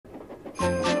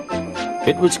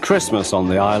It was Christmas on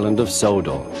the island of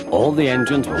Sodor. All the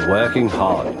engines were working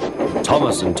hard.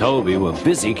 Thomas and Toby were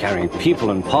busy carrying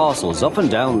people and parcels up and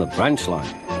down the branch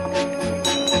line.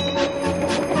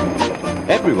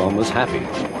 Everyone was happy.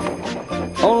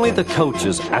 Only the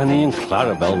coaches, Annie and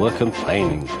Clarabelle, were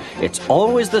complaining. It's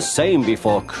always the same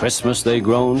before Christmas, they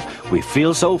groaned. We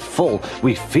feel so full,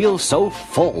 we feel so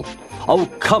full. Oh,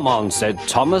 come on, said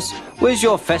Thomas. Where's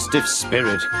your festive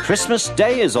spirit? Christmas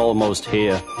Day is almost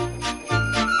here.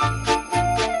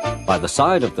 By the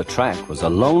side of the track was a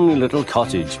lonely little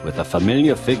cottage with a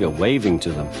familiar figure waving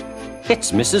to them.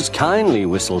 It's Mrs. Kindly,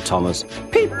 whistled Thomas.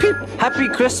 Peep, peep, Happy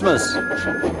Christmas!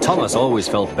 Thomas always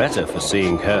felt better for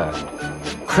seeing her.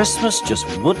 Christmas just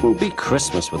wouldn't be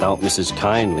Christmas without Mrs.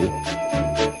 Kindly.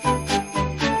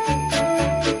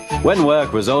 When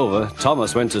work was over,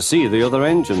 Thomas went to see the other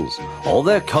engines. All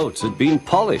their coats had been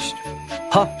polished.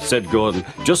 Ha, said Gordon,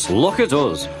 just look at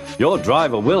us. Your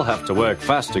driver will have to work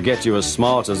fast to get you as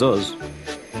smart as us.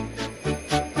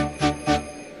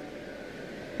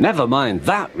 Never mind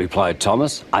that, replied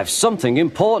Thomas. I've something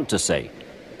important to say.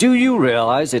 Do you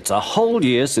realize it's a whole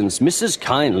year since Mrs.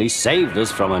 Kindly saved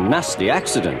us from a nasty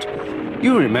accident?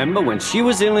 You remember when she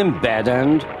was ill in bed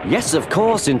and... Yes, of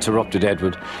course, interrupted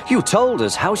Edward. You told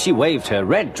us how she waved her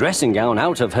red dressing gown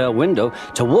out of her window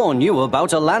to warn you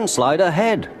about a landslide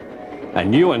ahead.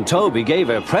 And you and Toby gave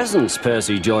her presents,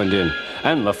 Percy joined in.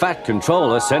 And the Fat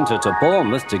Controller sent her to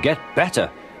Bournemouth to get better.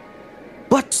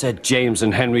 But, said James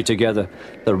and Henry together,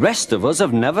 the rest of us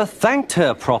have never thanked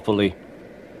her properly.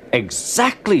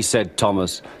 Exactly, said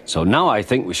Thomas. So now I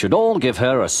think we should all give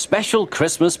her a special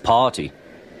Christmas party.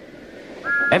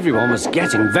 Everyone was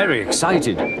getting very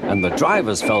excited, and the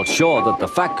drivers felt sure that the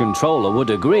Fat Controller would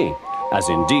agree, as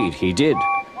indeed he did.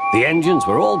 The engines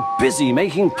were all busy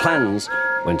making plans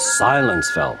when silence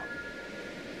fell.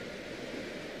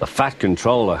 The Fat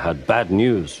Controller had bad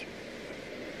news.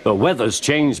 The weather's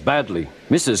changed badly.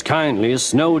 Mrs. Kindly is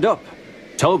snowed up.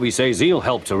 Toby says he'll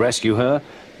help to rescue her.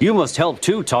 You must help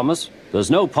too, Thomas. There's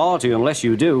no party unless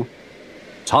you do.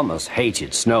 Thomas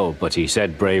hated snow, but he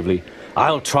said bravely,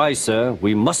 I'll try, sir.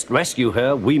 We must rescue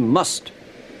her. We must.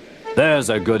 There's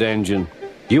a good engine.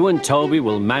 You and Toby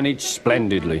will manage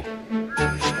splendidly.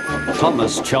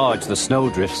 Thomas charged the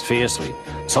snowdrifts fiercely.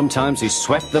 Sometimes he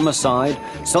swept them aside,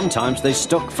 sometimes they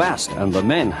stuck fast, and the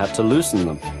men had to loosen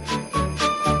them.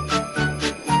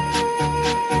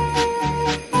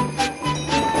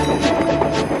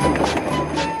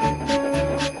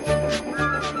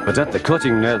 But at the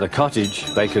cutting near the cottage,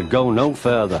 they could go no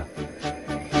further.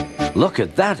 Look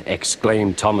at that,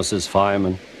 exclaimed Thomas's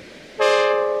fireman.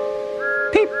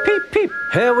 Peep, peep, peep,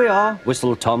 here we are,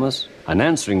 whistled Thomas. An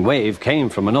answering wave came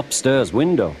from an upstairs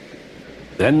window.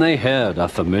 Then they heard a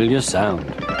familiar sound.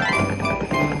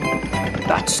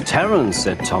 That's Terence,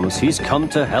 said Thomas. He's come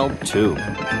to help too.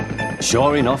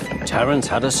 Sure enough, Terence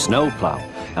had a snowplow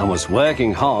and was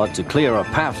working hard to clear a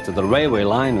path to the railway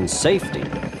line in safety.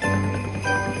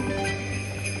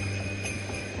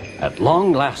 At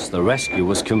long last, the rescue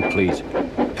was complete.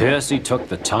 Percy took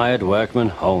the tired workmen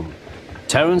home.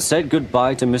 Terence said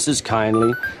goodbye to Mrs.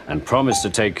 Kindly and promised to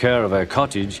take care of her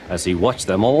cottage as he watched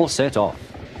them all set off.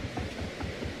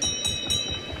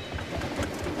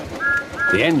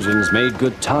 The engines made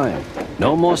good time.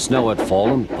 No more snow had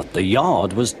fallen, but the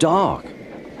yard was dark.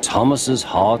 Thomas's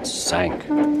heart sank.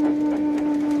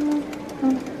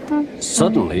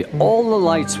 Suddenly, all the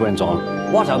lights went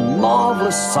on. What a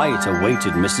marvelous sight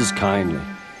awaited Mrs. Kindly.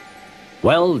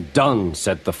 Well done,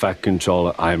 said the Fat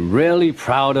Controller. I'm really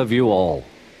proud of you all.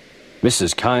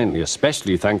 Mrs. Kindly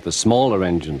especially thanked the smaller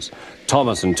engines.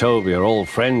 Thomas and Toby are all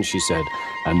friends, she said.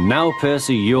 And now,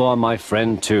 Percy, you are my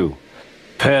friend too.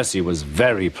 Percy was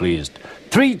very pleased.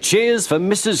 3 cheers for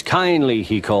Mrs. Kindly,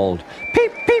 he called.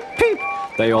 Peep, peep, peep,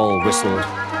 they all whistled.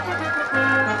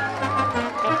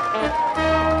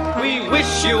 We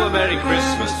wish you a Merry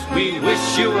Christmas, we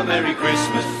wish you a Merry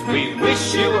Christmas, we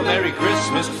wish you a Merry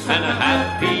Christmas and a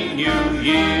Happy New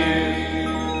Year.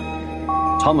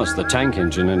 Thomas the Tank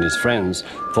Engine and his friends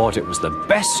thought it was the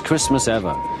best Christmas ever,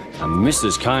 and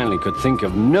Mrs. Kindly could think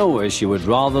of nowhere she would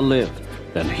rather live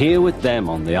than here with them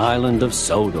on the island of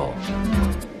Sodor.